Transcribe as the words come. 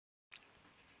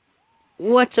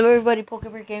What's up, everybody?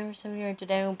 Pokemon Gamers here.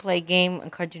 Today we'll play a game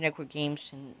on Cartoon Network Games,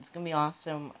 and it's gonna be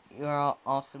awesome. You're all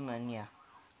awesome, and yeah.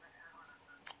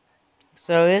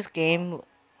 So this game,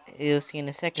 you'll see in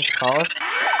a second, is called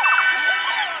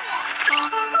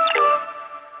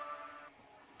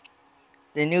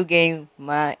the new game,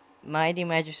 Mighty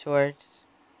Magisaur's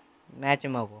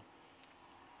Magimoble.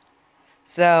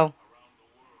 So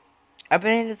I've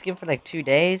been in this game for like 2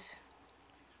 days,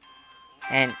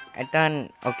 and I've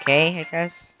done okay, I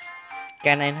guess.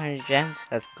 Got 900 gems.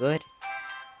 That's good.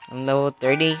 I'm level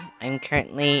 30. I'm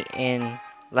currently in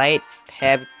Light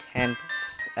Peb Temp.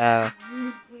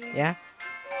 Yeah.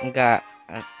 I got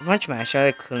a bunch of mashup,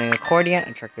 including accordion,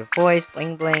 attractive voice,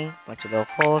 bling bling, bunch of little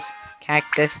holes,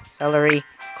 cactus, celery,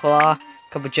 claw,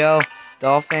 cup of joe,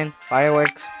 dolphin,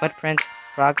 fireworks, footprints,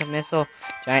 frog missile,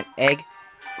 giant egg,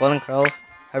 golden curls,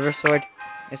 hover sword,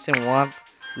 instant warmth,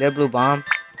 little blue bomb,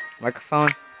 microphone,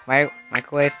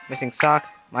 microwave, missing sock,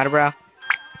 monobrow,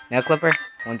 nail clipper,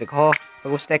 one big hole,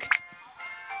 wiggle stick,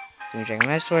 Jimmy Dragon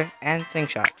Magisaur, and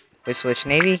slingshot, with switch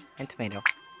navy and tomato.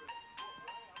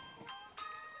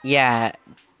 Yeah,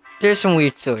 there's some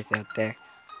weird swords out there.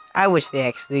 I wish they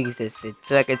actually existed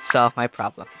so I could solve my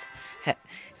problems.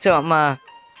 So I'm gonna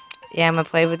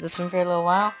play with this one for a little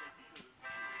while.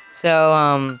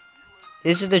 So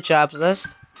this is the jobs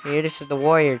list. Here, this is the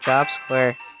warrior jobs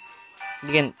where you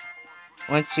can,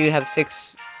 once you have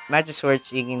 6 magic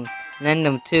swords, you can lend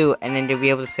them 2, and then you'll be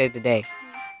able to save the day.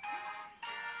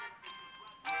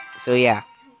 So yeah.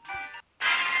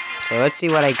 So let's see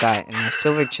what I got in my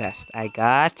silver chest. I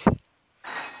got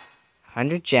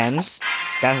 100 gems,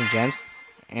 1,000 gems,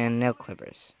 and nail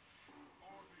clippers.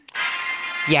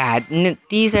 Yeah,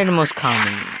 these are the most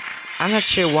common. I'm not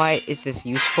sure why is this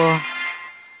useful.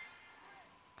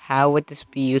 How would this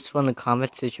be useful in the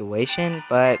combat situation?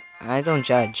 But I don't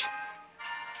judge.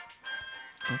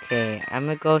 Okay, I'm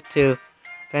gonna go to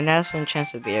Vanessa and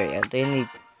Chance of area. They need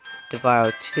to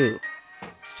borrow 2.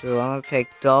 So I'm gonna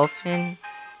pick Dolphin.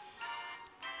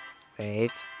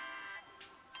 Wait.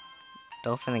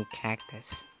 Dolphin and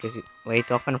Cactus. Wait,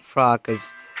 Dolphin and Frog,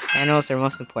 because animals are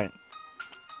most important.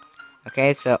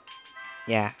 Okay, so,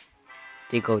 yeah.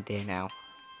 They go there now.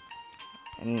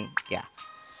 And, yeah.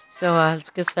 So,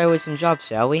 let's get started with some jobs,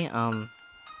 shall we?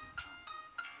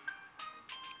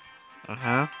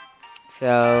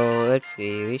 So, let's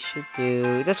see. We should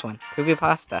do this one.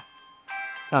 Creepypasta.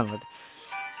 Download.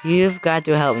 You've got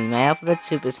to help me. My alphabet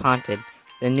soup is haunted.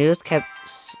 The news kept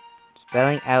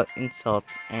spelling out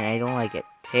insults, and I don't like it.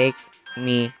 Take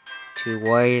me to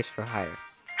Warriors for Hire.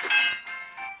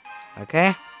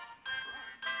 Okay?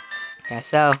 Yeah,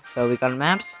 so we got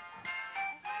maps.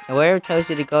 And wherever it tells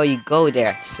you to go, you go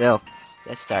there. So,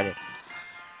 let's start it.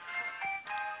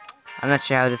 I'm not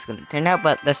sure how this is going to turn out,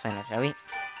 but let's find out, shall we?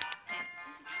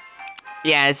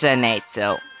 Yeah, it's an 8,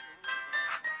 so.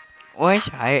 Warriors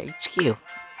for Hire HQ.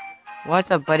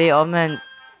 What's up, buddy? Yeah,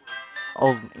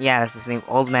 that's his name.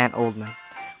 Old man.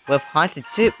 With haunted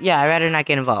soup? Yeah, I'd rather not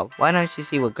get involved. Why don't you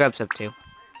see what Grub's up to?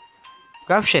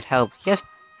 Grub should help. He has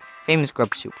famous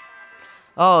grub soup.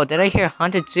 Oh, did I hear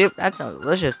haunted soup? That sounds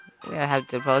delicious. We have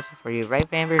to post it for you, right,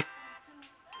 Vamber?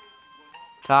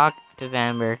 Talk to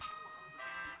Vamber.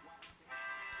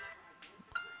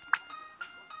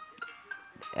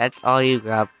 That's all you,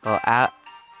 Grub. But out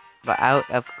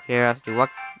of curiosity, what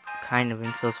kind of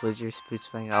insults was your spoon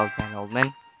spelling old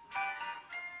man?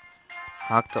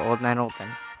 Talk to old man. Oh, it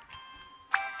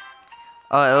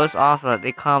was awful.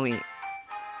 They call me,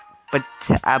 but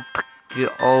I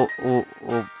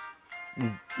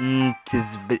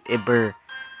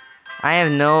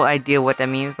have no idea what that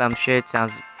means, but I'm sure it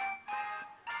sounds.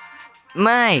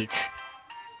 Mate.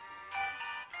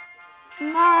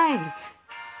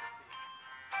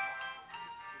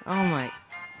 Oh my.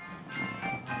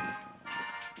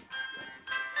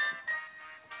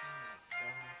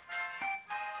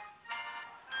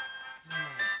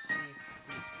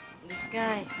 This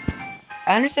guy.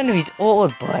 I understand if he's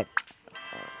old, but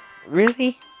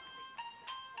really?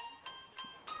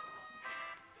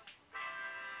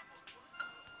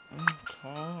 Okay,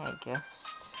 I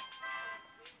guess.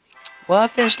 Well, I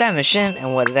finished that mission,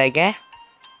 and what did I get?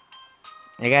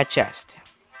 I got a chest.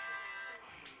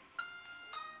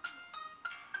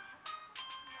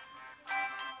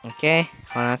 Okay,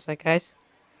 hold on a sec, guys.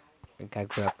 We got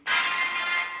grub.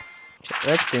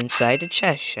 Let's inside the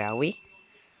chest, shall we?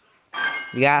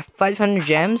 We got 500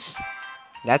 gems.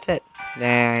 That's it.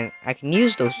 Then I can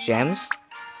use those gems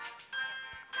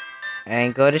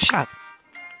and go to shop.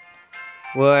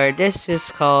 Where this is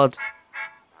called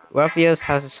Raphael's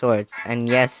House of Swords. And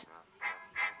yes,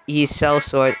 he sells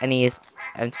swords and he is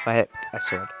identified a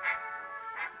sword.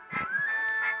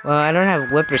 Well, I don't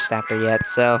have whippersnapper yet,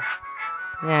 so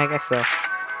yeah, I guess so.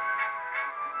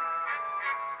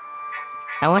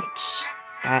 I want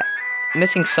uh,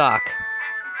 missing sock.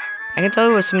 I can tell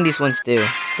you what some of these ones do.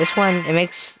 This one, it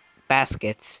makes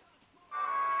baskets.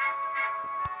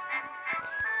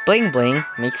 Bling Bling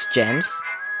makes gems.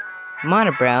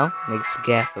 Monobrow makes a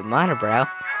gaff of monobrow.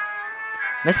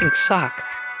 Missing sock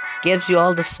gives you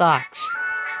all the socks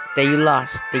that you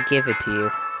lost. They give it to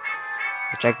you.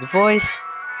 Attractive voice.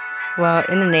 Well,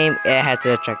 in the name, it has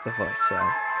to attract the voice. So,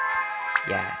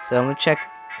 yeah. So I'm gonna check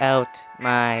out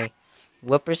my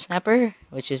whippersnapper,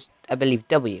 which is, I believe,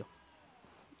 W.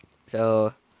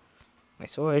 So my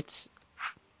swords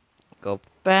go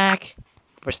back.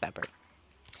 Whippersnapper.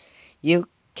 You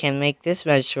can make this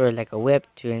red sword like a whip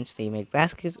to instantly make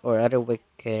baskets or other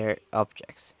wicker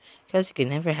objects. Because you can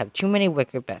never have too many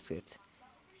wicker baskets.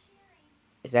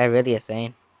 Is that really a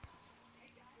saying?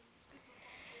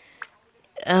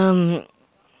 Um,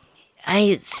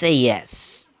 I say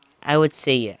yes. I would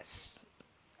say yes.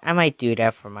 I might do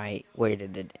that for my word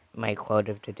of the my quote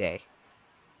of the day.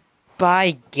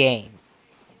 Buy game.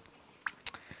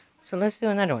 So let's do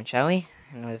another one, shall we?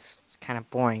 I know it's kind of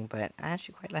boring, but I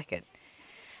actually quite like it.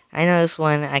 I know this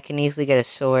one I can easily get a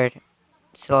sword,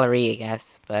 celery, I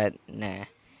guess, but nah.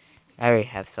 I already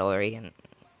have celery, and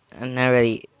I'm not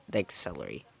really like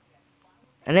celery.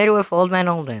 And later with Old Man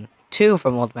Oldman. Two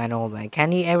from Old Man Oldman.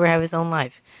 Can he ever have his own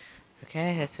life?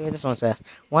 Okay, let's see what this one says.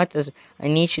 What does I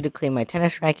need you to clean my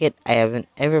tennis racket? I haven't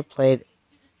ever played,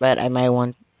 but I might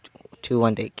want to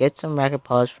one day. Get some racket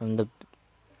polish from the.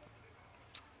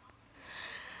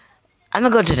 I'm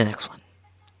gonna go to the next one.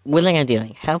 Willing and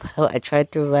dealing. Help, help. I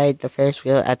tried to ride the Ferris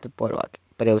wheel at the boardwalk,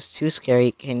 but it was too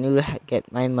scary. Can you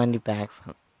get my money back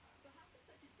from.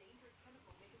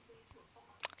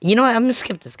 You know what? I'm gonna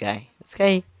skip this guy. This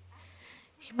guy.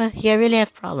 He really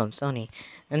have problems, don't he?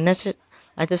 And that's it.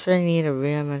 I just really need a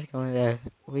real medical that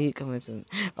we come in.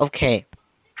 Okay.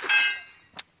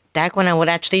 That one I would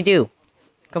actually do.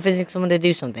 Convincing someone to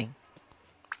do something.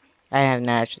 I have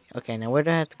not actually. Okay, now where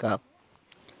do I have to go?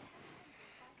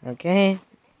 Okay.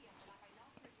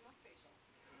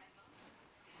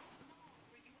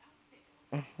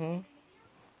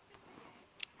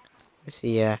 Let's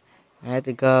see, I had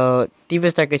to go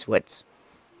deepest, darkest woods.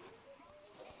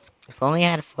 If only I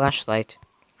had a flashlight.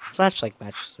 Flashlight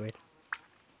matches with.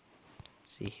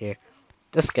 Let's see here.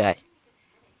 This guy.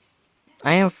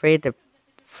 I am afraid the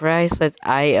priceless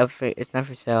eye of it is not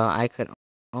for sale. I could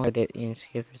only get it in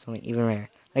skip for something even rare.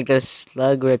 Like the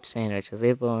slug rib sandwich.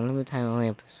 Available on limited time only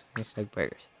on slug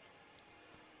burgers.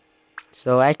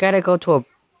 So I gotta go to a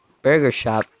burger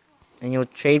shop and you'll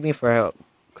trade me for a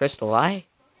crystal eye?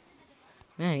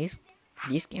 Man,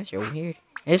 these games are weird.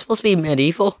 Is it supposed to be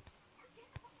medieval?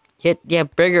 Yeah,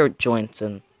 burger joints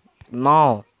and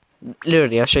mall.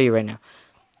 Literally, I'll show you right now.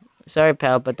 Sorry,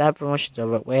 pal, but that promotion's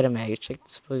over. Wait a minute, you check the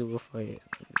spoon before you,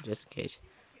 just in case.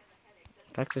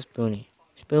 Talk to Spoonie.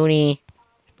 Spoonie.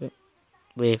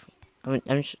 Wait, oh,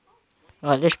 there's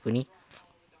Spoonie.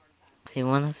 I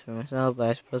want this for myself, but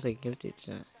I suppose I give it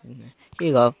to. Here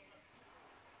you go.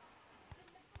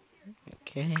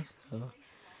 Okay, so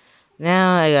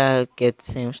now I gotta get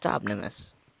the same to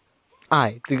Optimus.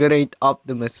 I, the great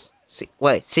Optimus.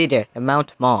 See there, the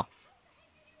Mount Mall.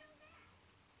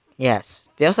 Yes,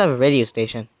 they also have a radio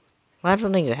station. Well, I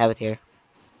don't think they have it here.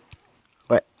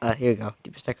 Right, here you go.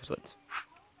 Deepest Darkest Woods.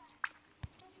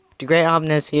 The Great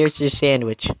Omnus, here's your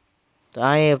sandwich. The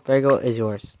Eye of Virgo is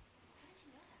yours.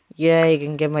 Yeah, you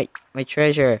can get my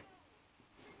treasure.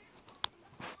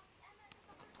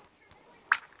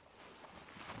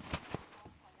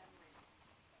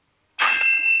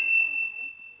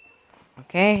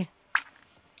 Okay.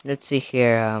 Let's see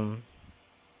here,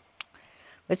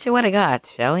 let's see what I got,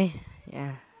 shall we?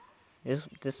 Yeah. This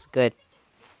is good.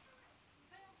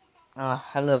 Oh,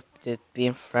 I love it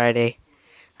being Friday.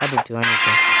 I didn't do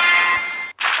anything.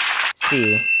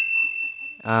 See.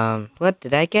 What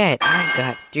did I get? I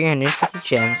got 350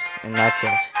 gems, and that's it.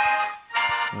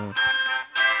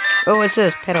 Oh, it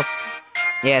says pedal.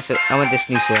 Yeah, so I want this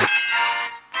new sword.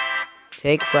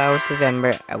 Take flowers to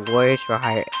Vember, warriors for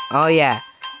hire. Oh yeah,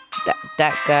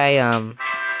 that guy.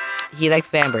 He likes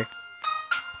Vamber.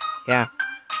 Yeah.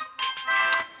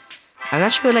 I'm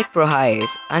not sure like Brohai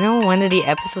is. I know one of the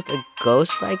episodes a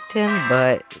ghost liked him,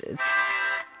 but it's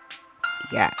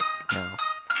yeah, no.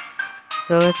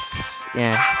 So it's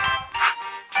yeah.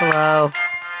 Hello.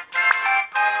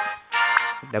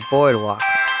 The boardwalk.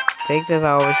 Take the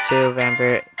flowers to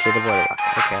Vamber to the boardwalk.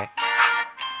 Okay.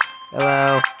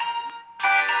 Hello.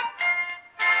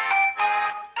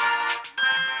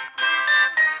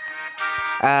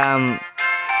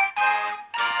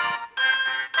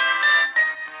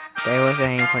 There wasn't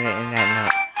any point in that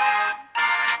note.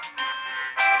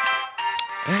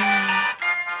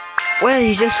 Well,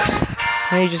 you just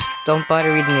don't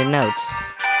bother reading the notes.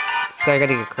 This guy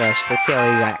gotta get crushed. Let's see how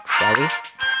he reacts, shall we?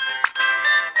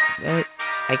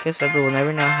 I guess I will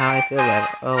never know how I feel about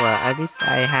it. Oh well, at least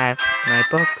I have my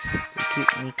books to keep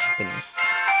me company.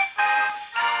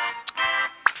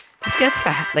 This guy's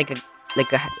like a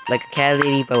cat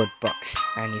lady, but with books.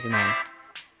 And he's a man.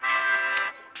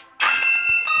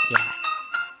 Yeah.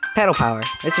 Pedal power.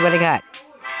 Let's see what I got.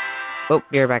 Oh,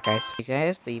 you're back, guys. You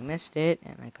guys, but you missed it,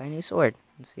 and I got a new sword.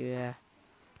 Let's see.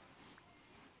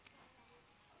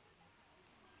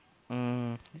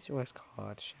 Let's see what it's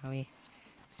called, shall we?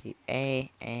 See,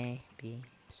 A, B,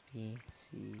 C,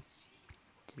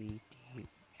 D,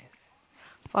 F.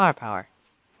 Firepower.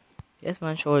 This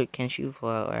one sword can shoot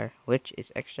flour, which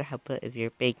is extra helpful if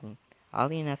you're baking.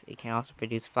 Oddly enough, it can also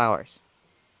produce flowers.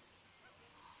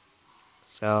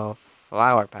 So,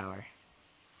 flower power.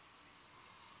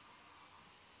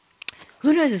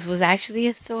 Who knows this was actually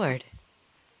a sword?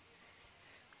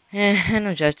 I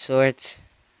don't judge swords.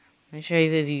 I'm sure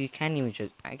if you can't even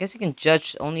judge. I guess you can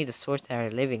judge only the swords that are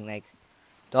living, like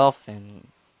dolphin,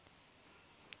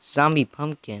 zombie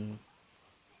pumpkin,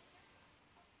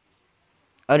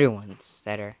 other ones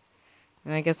that are.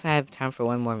 And I guess I have time for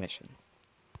one more mission.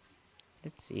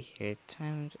 Let's see here.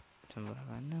 Time of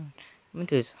unknown. I'm gonna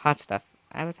do this hot stuff.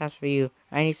 I have a task for you.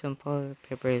 I need some polar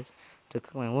peppers to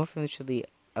cook my wolf chili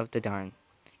of the darn.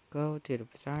 Go to the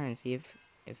bazaar and see if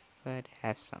it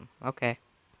has some. Okay.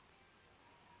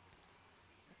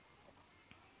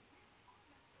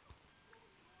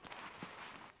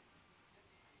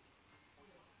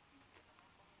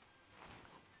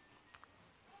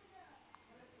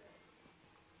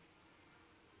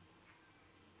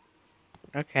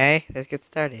 Okay, let's get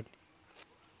started.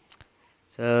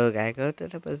 So, gotta go to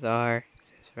the bazaar.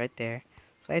 It's right there.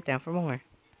 Slide down for more.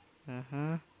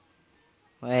 Uh-huh.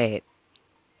 Wait.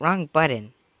 Wrong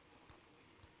button.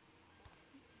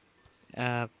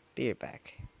 Be right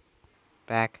back.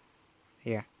 Back.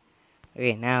 Here.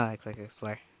 Okay, now I click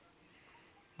explore.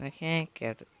 Okay,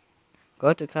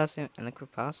 go to costume and look for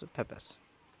piles of peppers.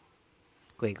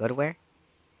 Wait, go to where?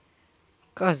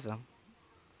 Custom.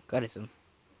 Gotism.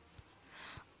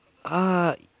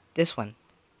 Uh, this one.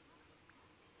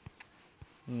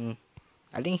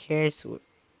 I think here's. Oh,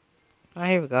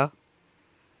 here we go.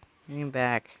 Bring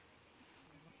back.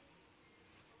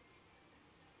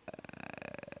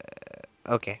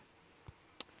 Okay.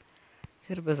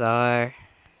 To the bazaar.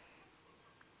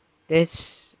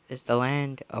 This is the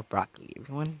land of broccoli,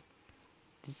 everyone.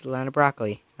 This is the land of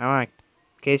broccoli. I don't know in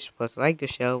case you're supposed to like the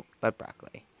show, but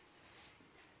broccoli.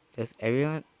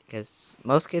 Because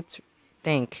most kids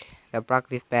think that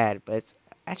broccoli is bad, but it's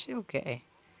actually okay.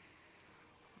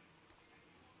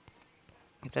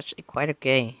 It's actually quite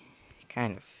okay,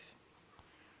 kind of.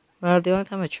 Well, the only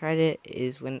time I tried it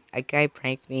is when a guy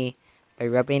pranked me by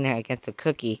rubbing it against a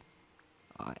cookie.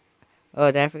 Oh,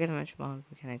 did I forget to mention about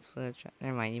mechanics?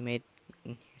 Never mind, you made.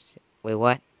 Wait,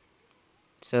 what?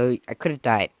 So I could have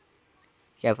died.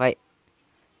 Yeah,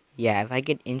 if I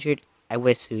get injured, I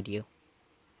would have sued you.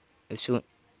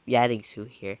 Yeah, I think sue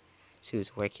here.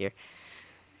 Sue's work here.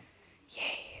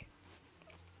 Yay.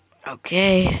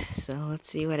 Okay, so let's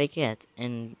see what I get.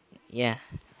 And yeah,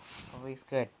 always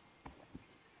good.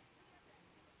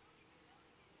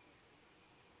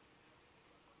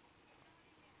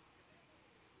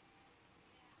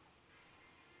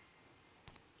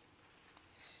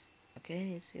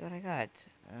 Okay, let's see what I got.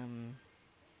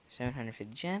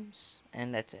 750 gems,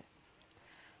 and that's it.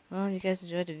 Well, you guys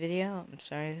enjoyed the video. I'm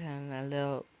sorry if I'm a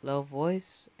little low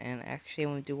voice, and actually I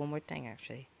want to do one more thing,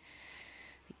 actually.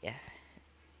 Yeah,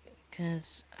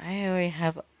 because I already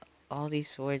have all these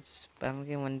swords, but I'm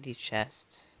getting one of these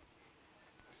chests.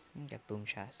 Get boom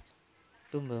chest.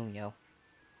 Boom boom, yo.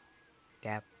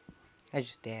 Dab. I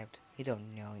just dabbed. You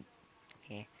don't know it.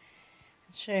 Okay.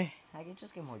 Sure, I can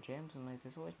just get more gems, and like,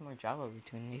 there's always more job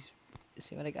opportunities. Let's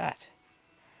see what I got.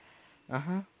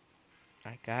 Uh-huh.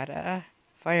 I got a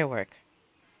firework.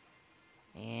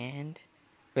 And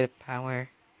with power.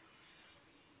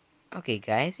 Okay,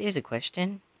 guys, here's a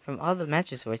question. From all the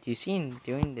magic swords you've seen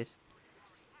during this.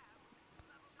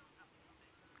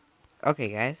 Okay,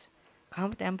 guys,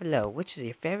 comment down below which is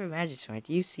your favorite magic sword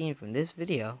you've seen from this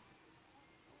video.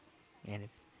 And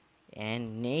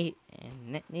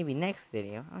maybe next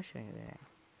video I'll show you that.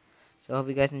 So I hope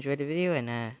you guys enjoyed the video,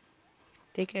 and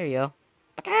take care, yo.